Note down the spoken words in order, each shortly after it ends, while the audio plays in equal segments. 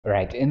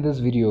Right, in this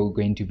video we're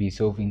going to be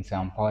solving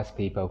some past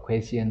paper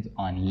questions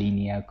on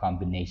linear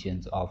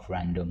combinations of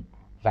random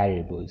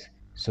variables.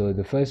 So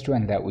the first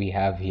one that we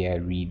have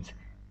here reads,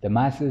 the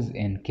masses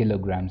in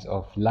kilograms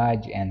of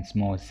large and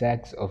small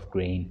sacks of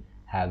grain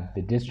have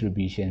the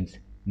distributions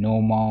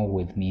normal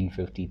with mean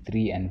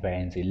 53 and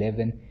variance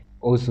 11,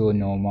 also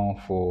normal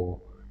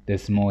for the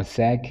small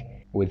sack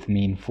with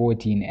mean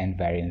 14 and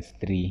variance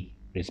 3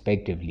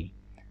 respectively.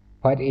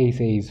 Part A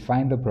says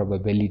find the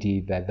probability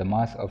that the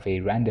mass of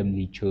a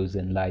randomly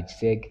chosen large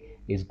sack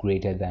is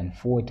greater than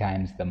 4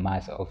 times the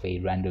mass of a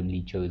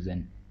randomly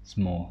chosen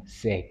small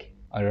sack.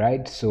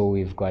 Alright, so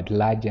we've got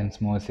large and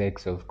small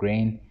sacks of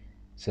grain.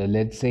 So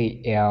let's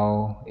say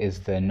L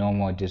is the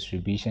normal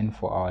distribution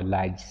for our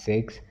large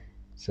sacks.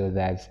 So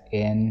that's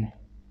N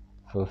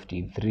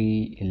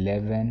 53,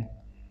 11.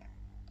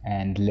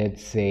 And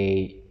let's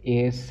say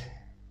S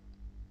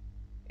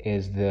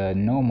is the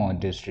normal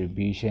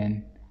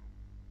distribution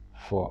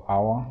for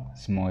our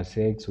small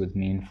sacks with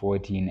mean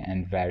 14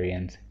 and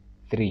variance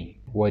 3.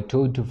 We're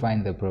told to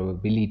find the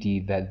probability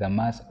that the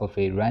mass of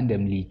a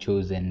randomly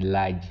chosen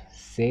large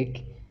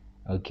sack,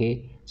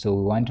 okay, so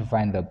we want to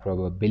find the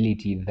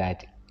probability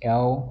that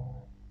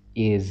L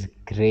is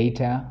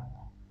greater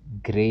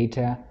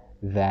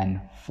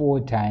than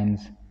 4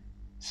 times,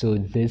 so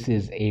this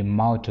is a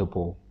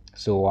multiple.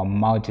 So I'm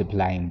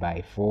multiplying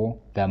by 4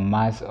 the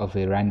mass of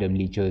a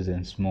randomly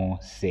chosen small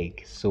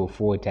sack, so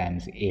 4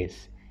 times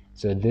S.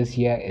 So this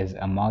here is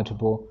a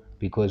multiple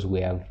because we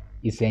have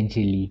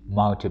essentially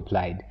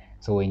multiplied.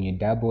 So when you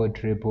double,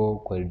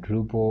 triple,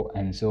 quadruple,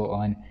 and so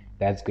on,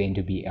 that's going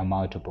to be a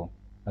multiple.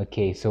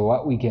 Okay, so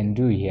what we can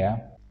do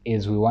here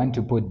is we want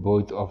to put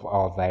both of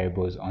our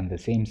variables on the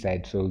same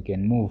side. So we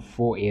can move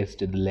 4s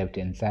to the left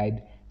hand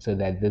side so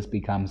that this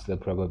becomes the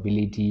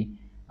probability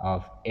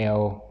of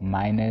L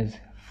minus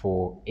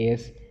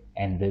 4s,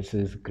 and this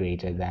is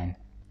greater than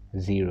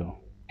 0.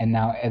 And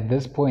now at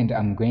this point,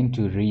 I'm going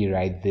to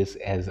rewrite this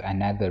as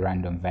another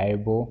random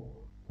variable.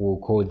 We'll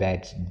call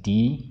that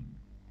D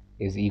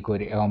is equal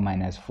to L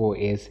minus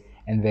 4s.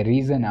 And the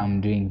reason I'm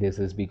doing this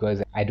is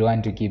because I don't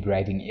want to keep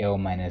writing L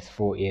minus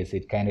 4s.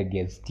 It kind of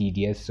gets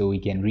tedious. So we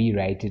can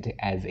rewrite it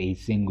as a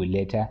single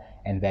letter,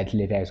 and that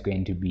letter is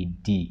going to be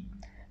D.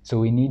 So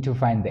we need to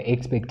find the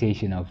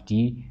expectation of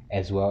D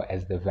as well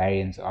as the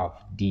variance of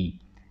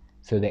D.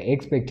 So the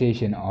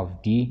expectation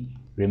of D,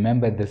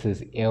 remember this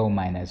is L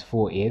minus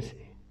 4s.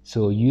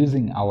 So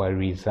using our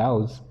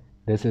results,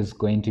 this is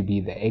going to be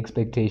the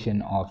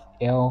expectation of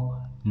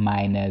L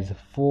minus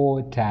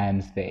 4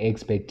 times the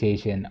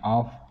expectation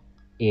of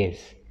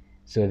S.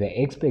 So the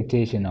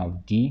expectation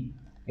of D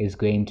is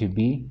going to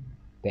be,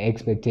 the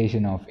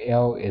expectation of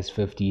L is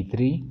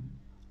 53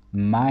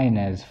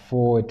 minus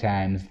 4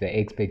 times the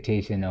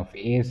expectation of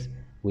S,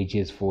 which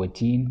is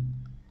 14.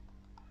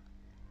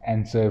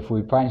 And so if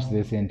we punch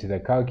this into the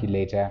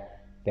calculator,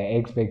 the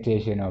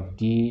expectation of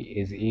D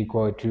is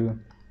equal to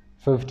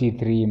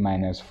 53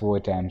 minus 4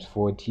 times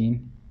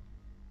 14,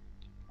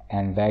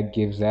 and that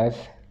gives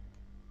us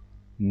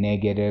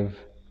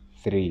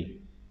 -3.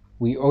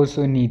 We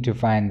also need to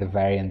find the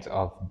variance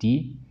of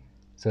D.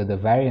 So the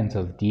variance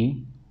of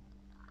D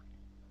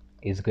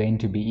is going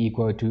to be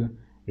equal to,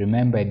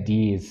 remember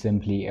D is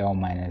simply L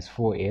minus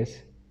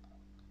 4s,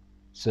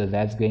 so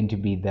that's going to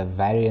be the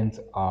variance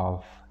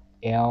of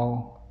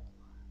L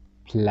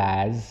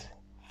plus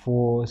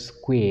 4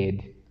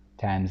 squared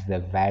times the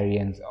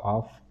variance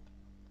of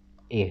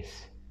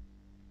S.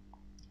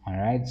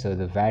 Alright, so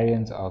the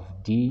variance of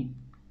D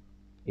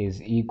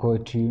is equal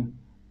to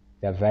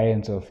the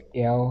variance of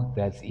L,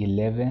 that's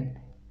 11,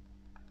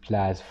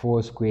 plus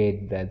 4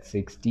 squared, that's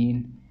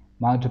 16,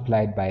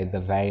 multiplied by the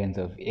variance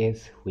of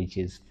S, which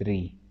is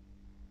 3.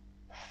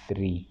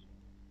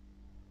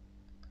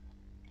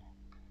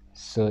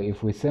 So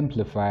if we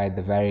simplify,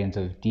 the variance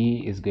of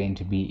D is going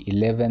to be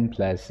 11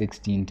 plus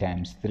 16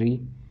 times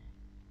 3,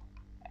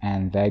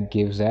 and that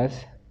gives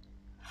us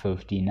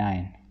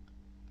 59.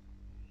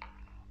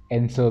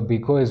 And so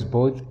because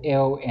both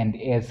L and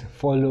S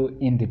follow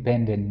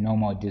independent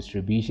normal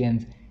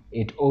distributions,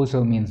 it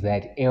also means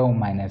that L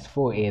minus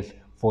 4s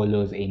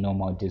follows a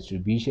normal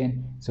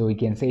distribution. So we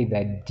can say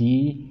that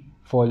D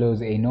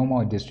follows a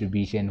normal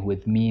distribution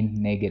with mean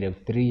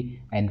 -3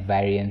 and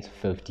variance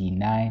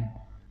 59.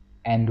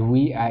 And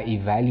we are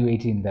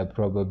evaluating the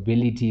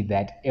probability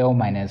that L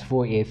minus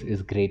 4s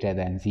is greater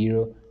than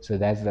 0. So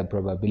that's the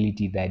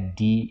probability that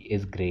D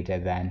is greater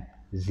than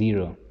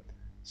 0.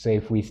 So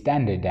if we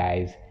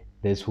standardize,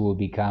 this will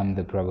become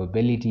the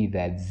probability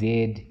that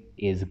Z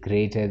is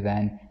greater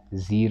than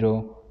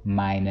 0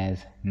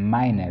 minus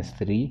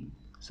 -3,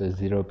 so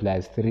 0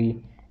 plus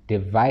 3,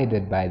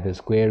 divided by the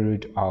square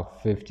root of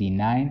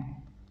 59.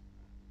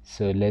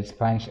 So let's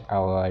punch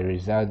our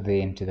result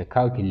there into the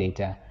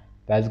calculator.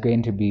 That's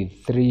going to be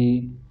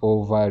 3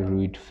 over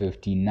root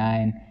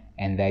 59,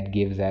 and that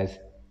gives us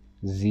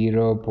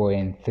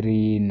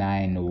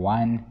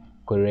 0.391,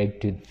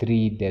 correct to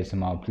 3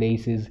 decimal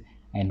places,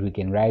 and we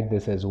can write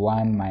this as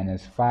 1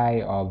 minus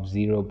phi of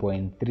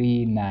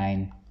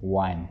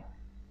 0.391.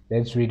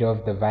 Let's read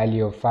off the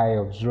value of phi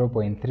of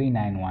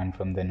 0.391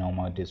 from the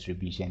normal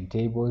distribution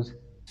tables.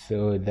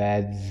 So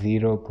that's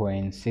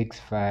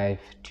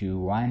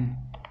 0.6521.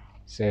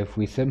 So if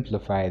we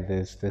simplify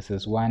this, this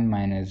is 1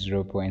 minus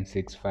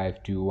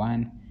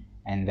 0.6521,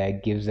 and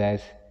that gives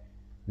us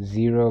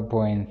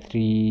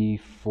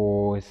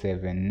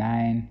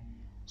 0.3479.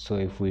 So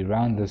if we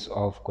round this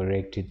off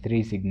correct to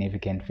 3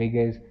 significant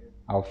figures,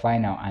 our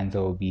final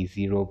answer will be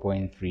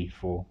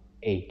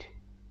 0.348.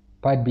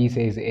 Part B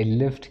says a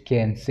lift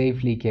can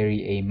safely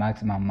carry a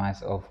maximum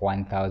mass of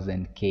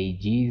 1000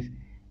 kgs.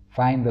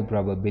 Find the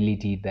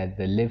probability that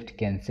the lift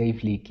can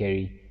safely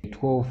carry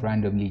 12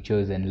 randomly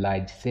chosen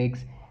large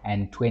 6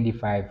 and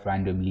 25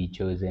 randomly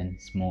chosen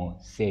small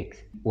 6.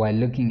 We're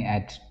looking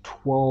at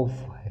 12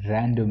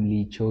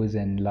 randomly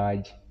chosen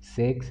large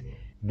 6.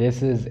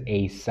 This is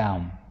a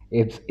sum.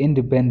 It's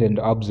independent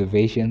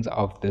observations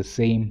of the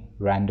same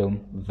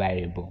random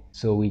variable.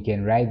 So we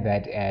can write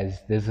that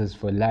as this is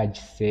for large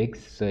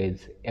 6, so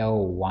it's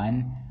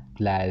L1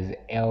 plus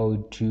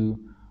L2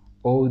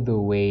 all the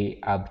way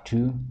up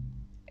to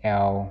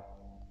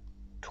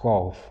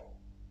L12.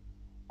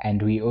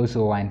 And we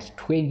also want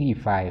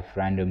 25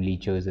 randomly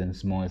chosen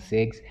small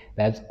 6.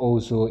 That's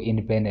also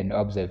independent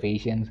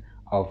observations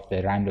of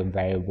the random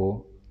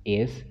variable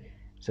S.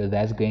 So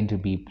that's going to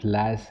be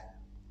plus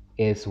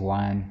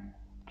S1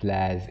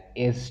 plus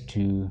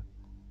S2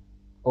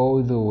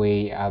 all the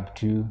way up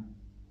to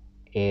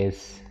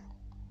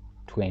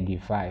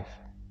S25.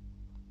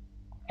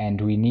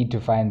 And we need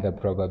to find the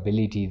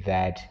probability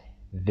that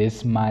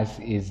this mass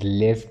is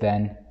less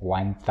than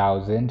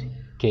 1000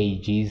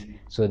 kgs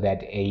so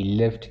that a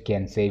lift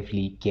can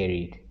safely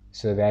carry it.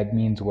 So that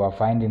means we're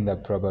finding the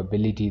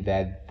probability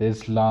that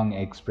this long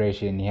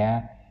expression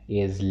here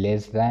is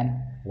less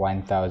than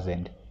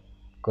 1000.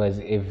 Because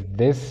if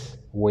this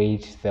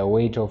weight, the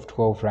weight of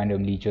 12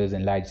 randomly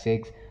chosen large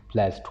 6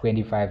 plus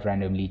 25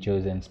 randomly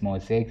chosen small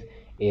 6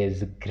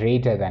 is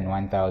greater than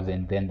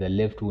 1000, then the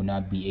lift will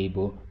not be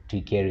able to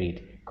carry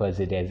it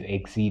because it has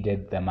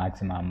exceeded the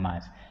maximum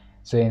mass.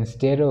 So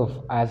instead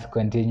of us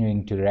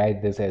continuing to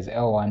write this as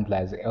L1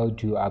 plus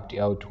L2 up to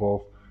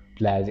L12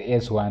 plus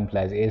S1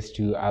 plus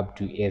S2 up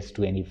to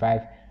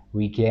S25,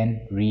 we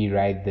can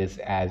rewrite this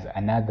as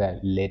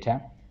another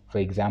letter. For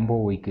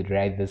example, we could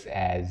write this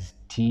as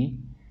T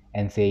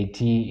and say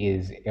T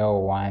is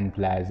L1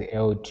 plus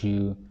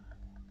L2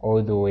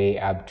 all the way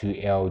up to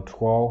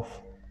L12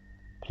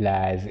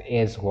 plus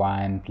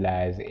S1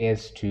 plus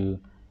S2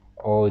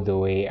 all the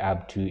way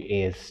up to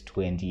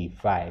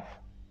S25.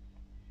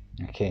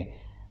 Okay,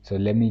 so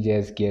let me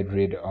just get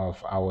rid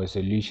of our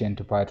solution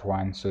to part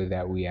 1 so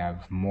that we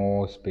have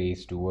more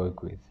space to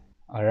work with.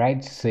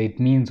 Alright, so it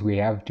means we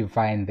have to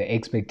find the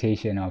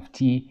expectation of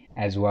t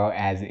as well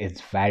as its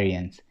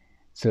variance.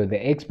 So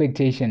the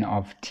expectation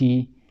of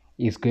t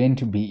is going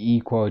to be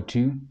equal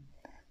to,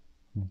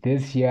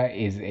 this here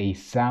is a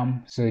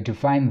sum. So to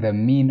find the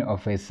mean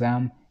of a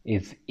sum,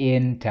 it's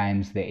n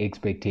times the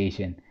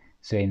expectation.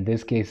 So in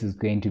this case, it's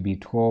going to be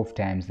 12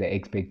 times the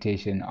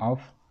expectation of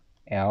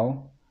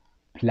L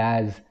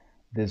plus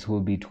this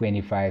will be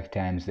 25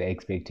 times the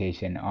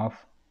expectation of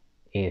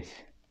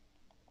S.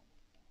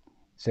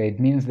 So it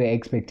means the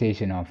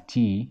expectation of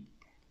t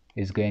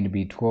is going to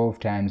be 12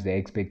 times the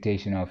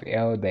expectation of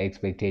L. The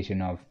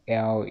expectation of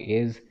L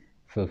is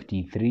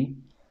 53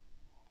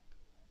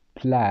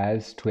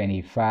 plus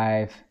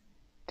 25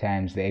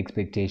 times the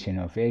expectation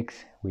of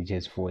X, which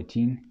is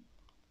 14.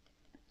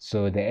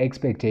 So the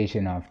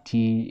expectation of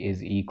t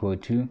is equal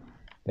to,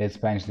 let's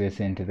punch this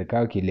into the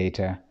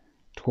calculator,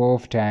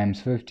 12 times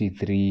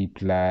 53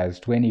 plus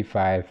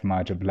 25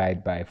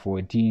 multiplied by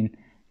 14,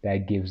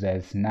 that gives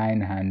us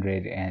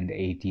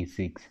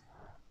 986.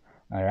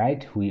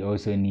 Alright, we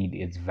also need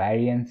its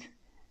variance.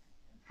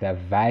 The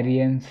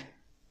variance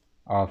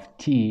of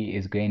t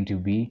is going to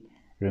be,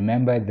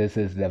 remember this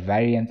is the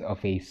variance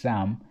of a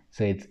sum,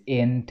 so it's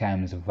n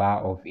times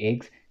var of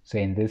x. So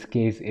in this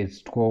case,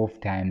 it's 12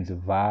 times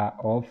var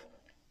of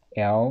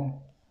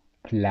L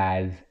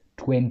plus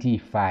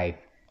 25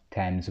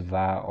 times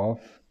var of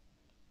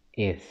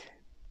S.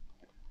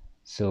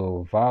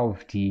 So var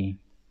of t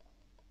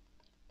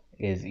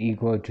is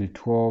equal to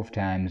 12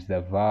 times the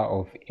var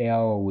of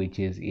L, which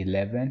is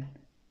 11,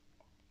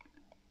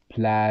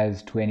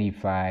 plus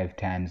 25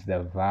 times the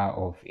var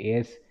of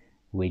S,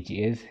 which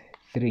is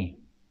 3.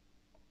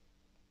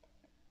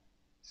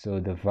 So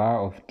the var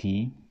of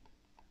t,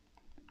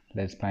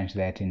 let's punch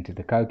that into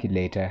the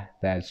calculator,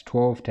 that's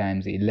 12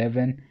 times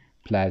 11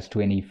 plus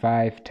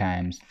 25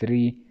 times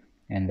 3,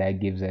 and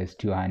that gives us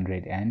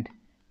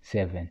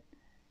 207.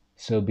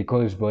 So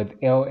because both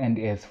L and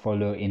S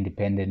follow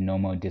independent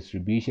normal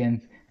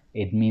distributions,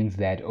 it means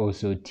that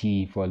also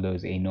t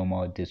follows a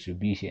normal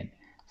distribution.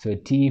 So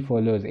t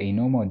follows a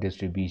normal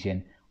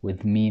distribution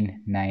with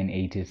mean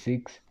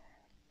 986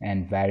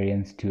 and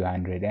variance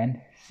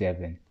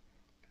 207.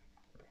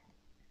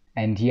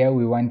 And here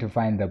we want to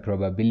find the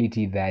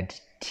probability that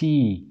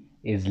t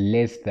is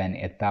less than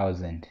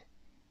 1000.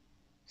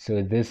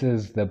 So this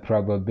is the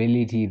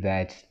probability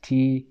that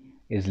t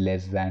is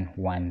less than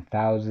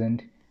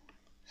 1000.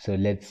 So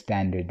let's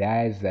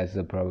standardize. That's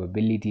the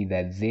probability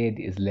that z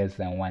is less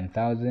than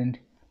 1000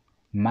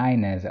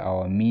 minus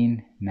our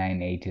mean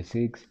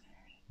 986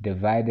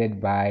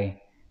 divided by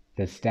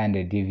the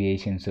standard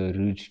deviation, so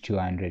root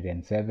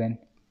 207.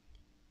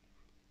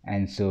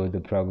 And so the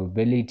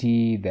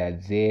probability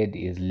that z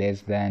is less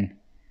than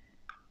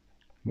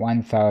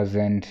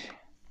 1000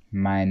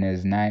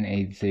 minus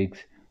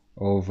 986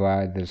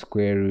 over the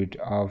square root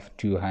of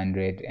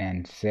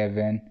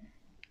 207,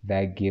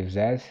 that gives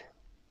us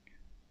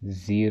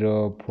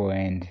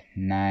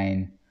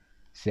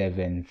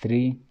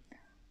 0.973.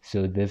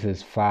 So this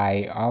is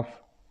phi of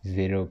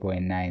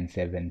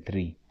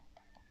 0.973.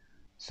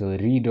 So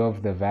read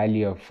off the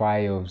value of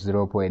phi of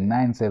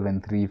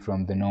 0.973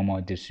 from the normal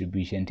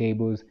distribution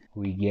tables.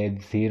 We get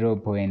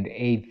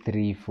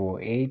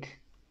 0.8348,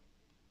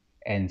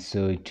 and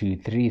so to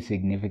three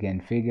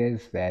significant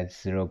figures, that's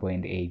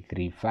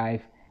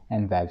 0.835,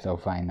 and that's our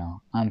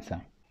final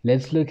answer.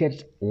 Let's look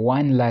at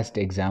one last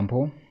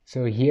example.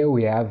 So here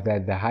we have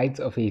that the heights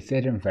of a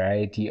certain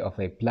variety of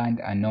a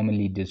plant are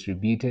normally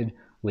distributed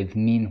with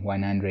mean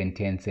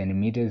 110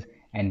 centimeters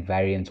and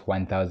variance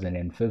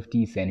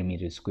 1050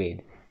 centimeters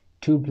squared.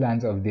 Two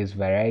plants of this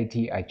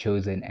variety are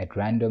chosen at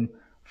random.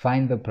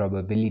 Find the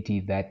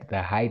probability that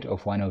the height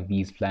of one of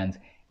these plants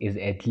is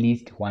at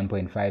least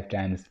 1.5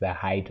 times the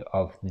height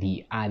of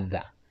the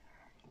other.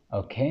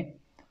 Okay,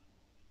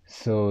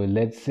 so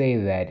let's say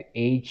that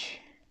h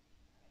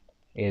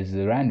is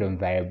the random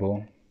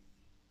variable,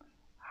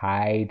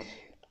 height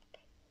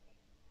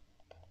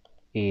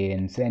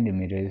in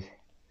centimeters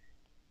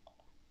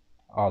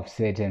of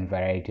certain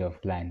variety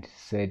of plant,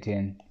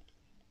 certain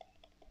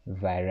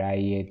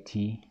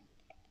variety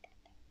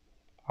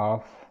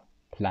of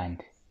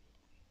plant.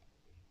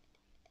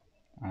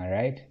 All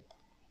right,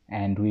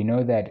 and we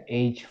know that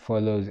h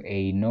follows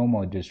a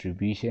normal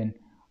distribution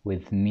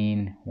with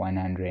mean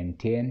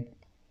 110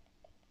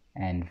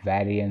 and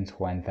variance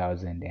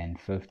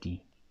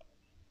 1050.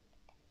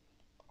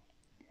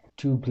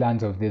 Two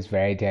plants of this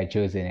variety are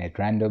chosen at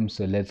random,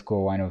 so let's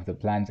call one of the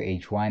plants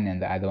h1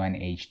 and the other one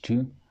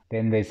h2.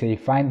 Then they say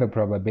find the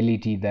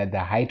probability that the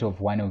height of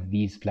one of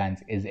these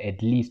plants is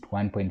at least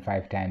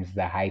 1.5 times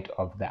the height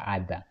of the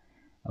other.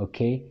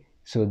 Okay,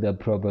 so the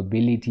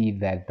probability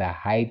that the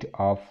height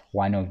of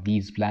one of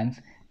these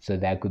plants, so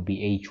that could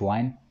be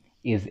h1,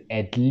 is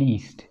at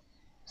least,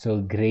 so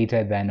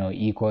greater than or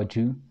equal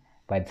to,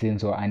 but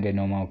since we're under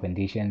normal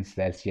conditions,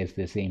 that's just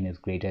the same as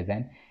greater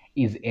than,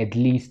 is at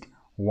least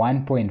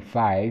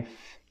 1.5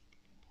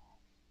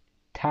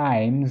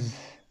 times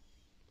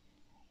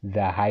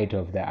the height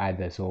of the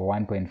other, so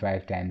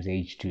 1.5 times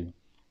h2.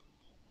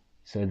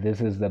 So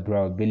this is the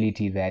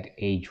probability that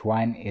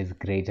h1 is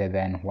greater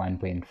than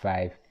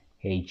 1.5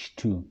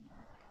 h2.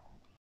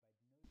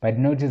 But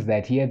notice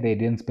that here they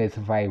didn't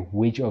specify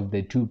which of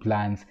the two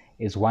plants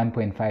is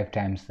 1.5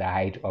 times the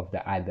height of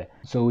the other.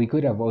 So we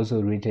could have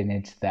also written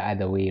it the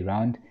other way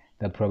around.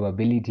 The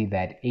probability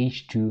that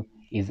h2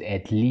 is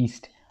at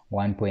least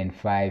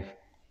 1.5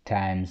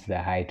 times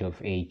the height of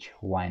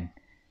h1.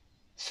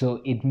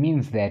 So it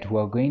means that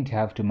we're going to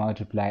have to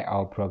multiply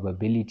our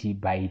probability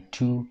by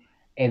 2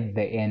 at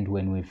the end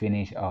when we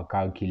finish our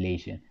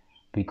calculation,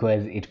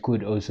 because it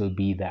could also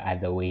be the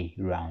other way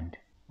around.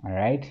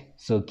 Alright,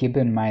 so keep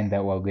in mind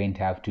that we're going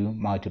to have to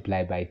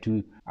multiply by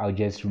 2. I'll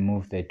just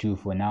remove the 2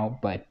 for now,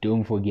 but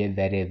don't forget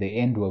that at the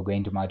end we're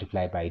going to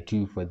multiply by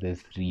 2 for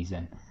this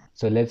reason.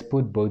 So let's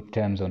put both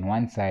terms on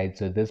one side.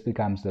 So this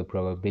becomes the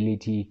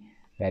probability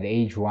that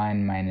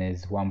h1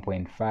 minus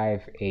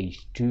 1.5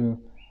 h2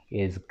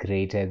 is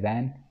greater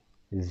than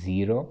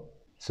 0.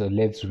 So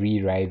let's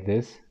rewrite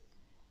this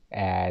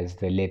as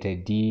the letter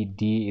d.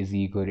 D is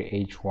equal to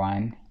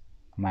h1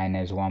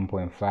 minus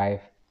 1.5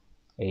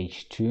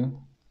 h2.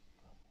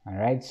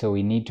 Alright, so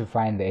we need to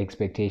find the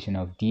expectation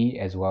of d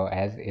as well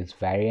as its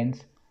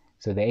variance.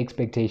 So the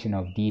expectation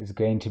of d is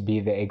going to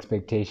be the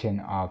expectation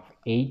of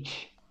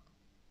h,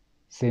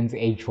 since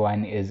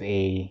h1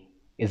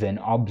 is an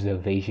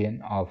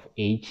observation of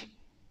h,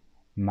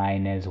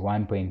 minus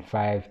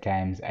 1.5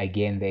 times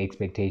again the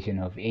expectation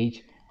of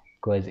h,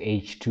 because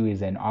h2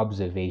 is an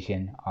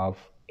observation of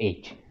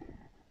h.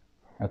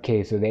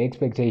 Okay, so the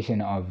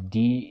expectation of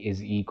d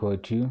is equal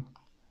to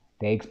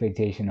the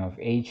expectation of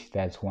h,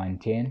 that's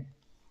 110,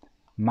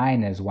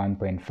 minus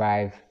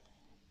 1.5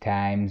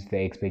 times the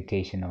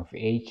expectation of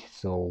h,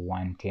 so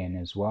 110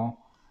 as well.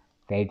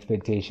 The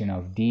expectation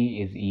of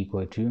d is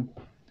equal to,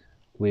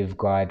 we've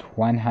got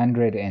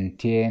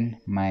 110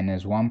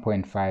 minus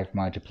 1.5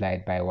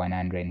 multiplied by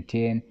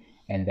 110,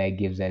 and that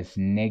gives us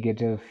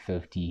negative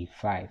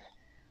 55.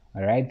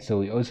 Alright, so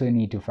we also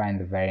need to find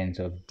the variance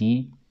of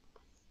d.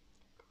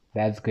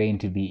 That's going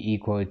to be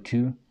equal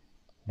to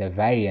the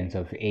variance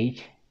of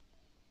h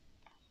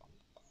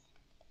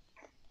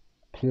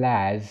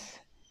plus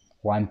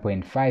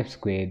 1.5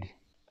 squared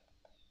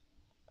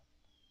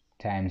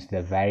times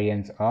the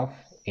variance of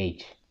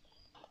h.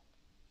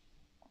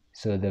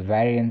 So the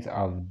variance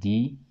of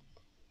d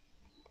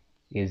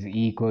is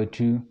equal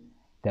to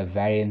the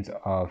variance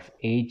of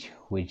h,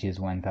 which is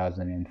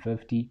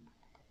 1050,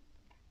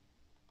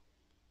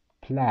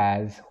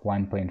 plus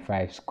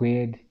 1.5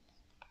 squared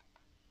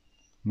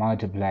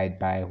multiplied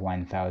by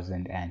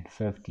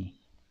 1050.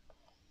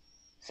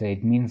 So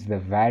it means the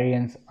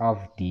variance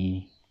of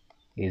D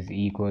is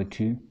equal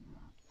to,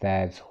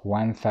 that's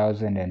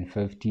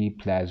 1050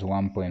 plus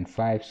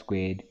 1.5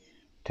 squared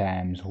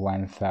times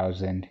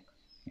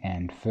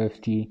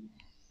 1050,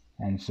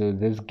 and so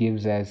this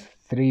gives us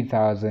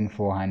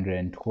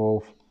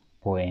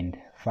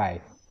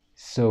 3412.5.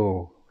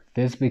 So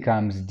this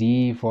becomes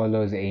D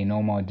follows a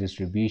normal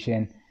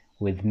distribution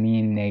with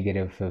mean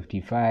negative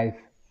 55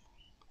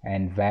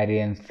 and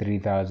variance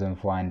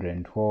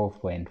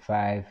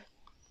 3412.5,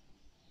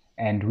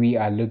 and we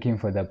are looking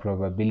for the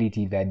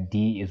probability that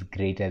D is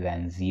greater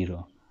than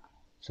 0.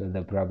 So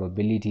the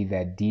probability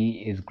that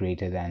D is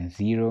greater than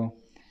 0,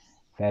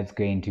 that's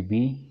going to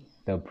be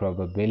the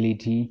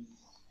probability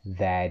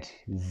that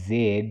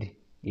Z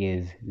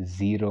is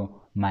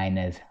 0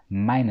 minus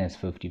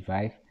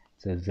 55,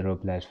 so 0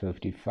 plus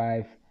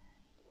 55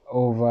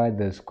 over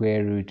the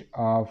square root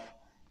of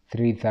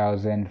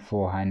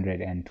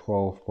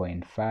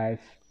 3412.5.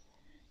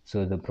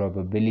 So the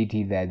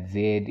probability that Z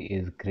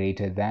is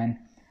greater than,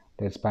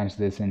 let's punch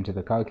this into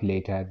the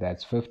calculator,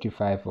 that's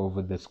 55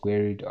 over the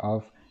square root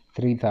of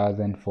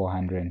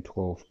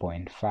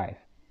 3412.5,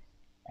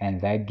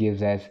 and that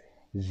gives us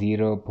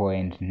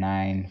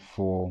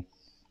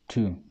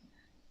 0.942.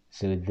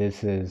 So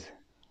this is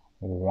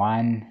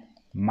 1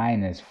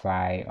 minus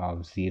phi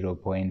of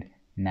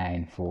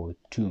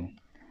 0.942.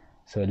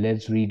 So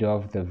let's read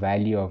off the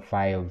value of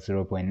phi of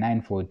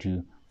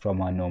 0.942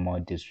 from our normal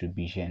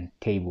distribution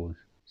tables.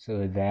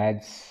 So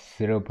that's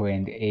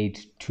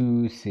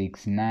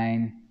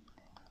 0.8269.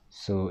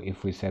 So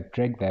if we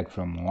subtract that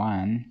from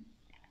 1,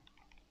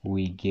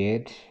 we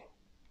get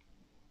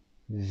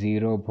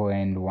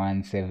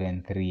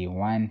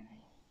 0.1731,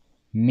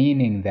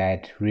 meaning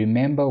that,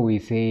 remember we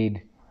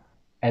said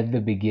at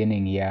the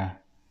beginning here,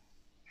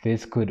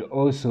 this could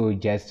also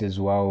just as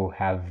well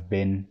have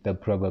been the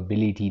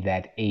probability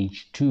that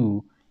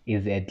H2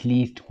 is at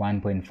least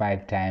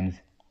 1.5 times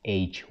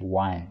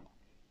H1.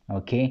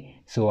 Okay,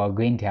 so we're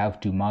going to have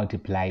to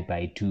multiply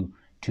by 2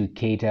 to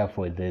cater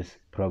for this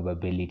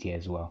probability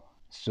as well.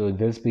 So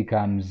this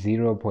becomes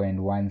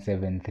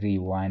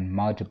 0.1731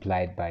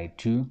 multiplied by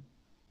 2,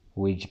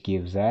 which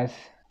gives us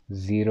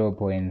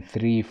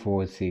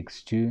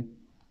 0.3462.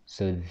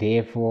 So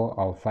therefore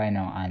our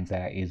final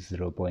answer is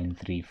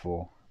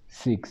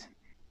 0.346.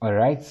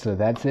 Alright, so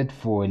that's it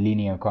for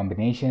linear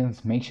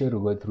combinations. Make sure to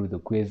go through the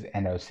quiz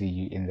and I'll see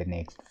you in the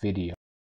next video.